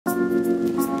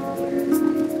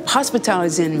Hospitality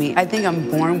is in me. I think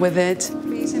I'm born with it.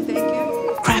 Amazing, thank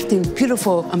you. Crafting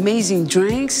beautiful, amazing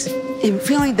drinks and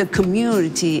feeling the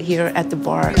community here at the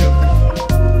bar.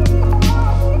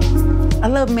 I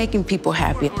love making people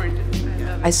happy.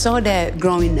 I saw that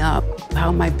growing up,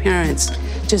 how my parents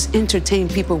just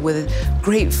entertained people with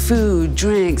great food,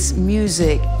 drinks,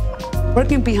 music.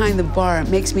 Working behind the bar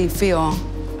makes me feel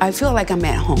like I'm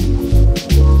at home.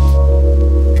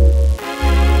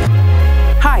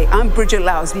 Hi, I'm Brigitte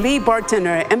Laos, lead bartender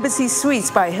at Embassy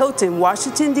Suites by Hilton,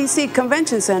 Washington, D.C.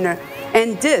 Convention Center,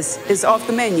 and this is Off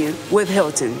the Menu with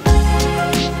Hilton.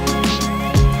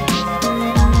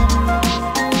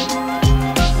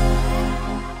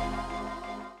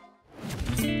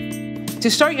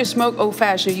 To start your smoked old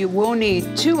fashioned, you will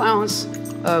need 2 ounces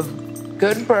of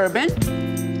good bourbon.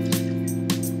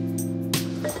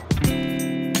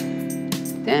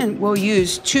 Then we'll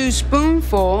use 2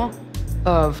 spoonfuls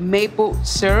of maple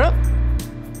syrup.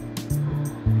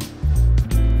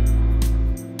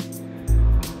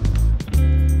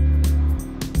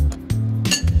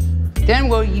 Then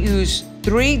we'll use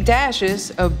 3 dashes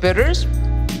of bitters.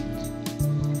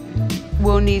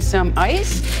 We'll need some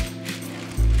ice.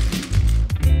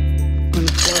 I'm gonna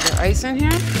pour the ice in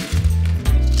here.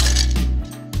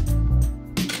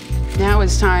 Now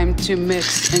it's time to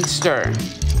mix and stir.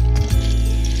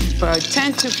 For a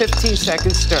 10 to 15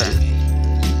 second stir.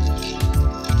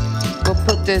 We'll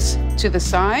put this to the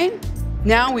side.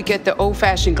 Now we get the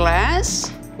old-fashioned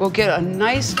glass. We'll get a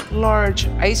nice large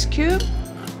ice cube.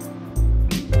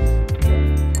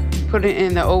 Put it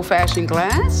in the old-fashioned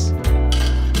glass.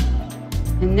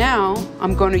 And now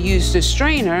I'm going to use the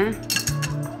strainer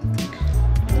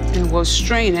and we'll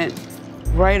strain it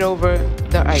right over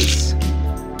the ice.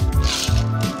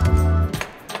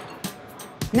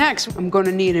 Next, I'm going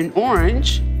to need an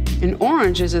orange. An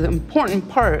orange is an important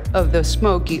part of the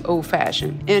smoky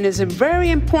old-fashioned, and it's very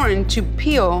important to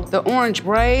peel the orange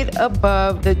right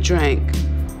above the drink.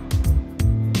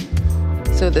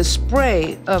 So the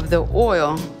spray of the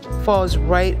oil falls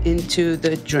right into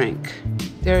the drink.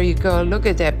 There you go, look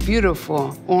at that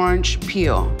beautiful orange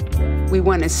peel. We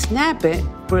want to snap it,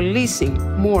 releasing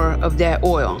more of that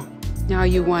oil. Now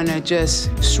you want to just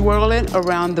swirl it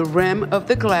around the rim of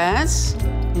the glass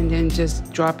and then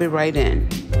just drop it right in.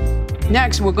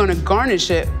 Next, we're gonna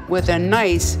garnish it with a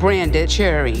nice branded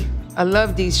cherry. I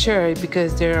love these cherry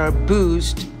because they are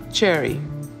boozed cherry.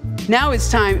 Now it's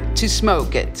time to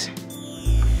smoke it.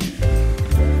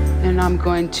 And I'm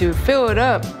going to fill it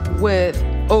up with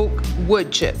oak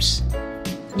wood chips.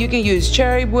 You can use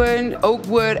cherry wood, oak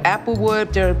wood, apple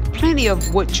wood. There are plenty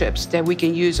of wood chips that we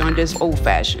can use on this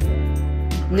old-fashioned.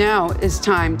 Now it's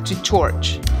time to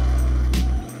torch.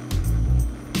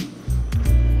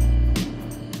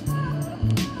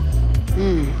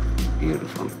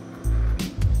 Beautiful.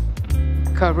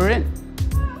 Cover it.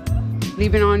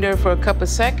 Leave it on there for a couple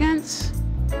seconds.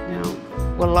 Now,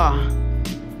 voila.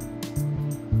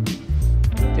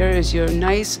 There is your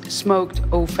nice smoked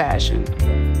old-fashioned.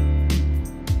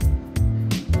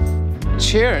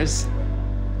 Cheers.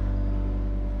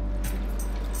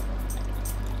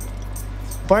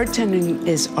 Bartending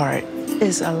is art.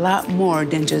 It's a lot more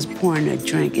than just pouring a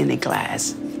drink in a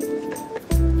glass.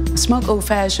 Smoked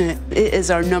old-fashioned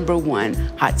is our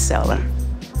 #1 hot seller.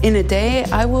 In a day,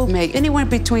 I will make anywhere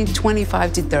between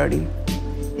 25 to 30.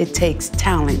 It takes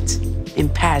talent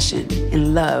and passion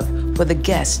and love for the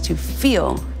guests to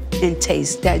feel and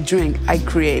taste that drink I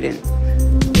created.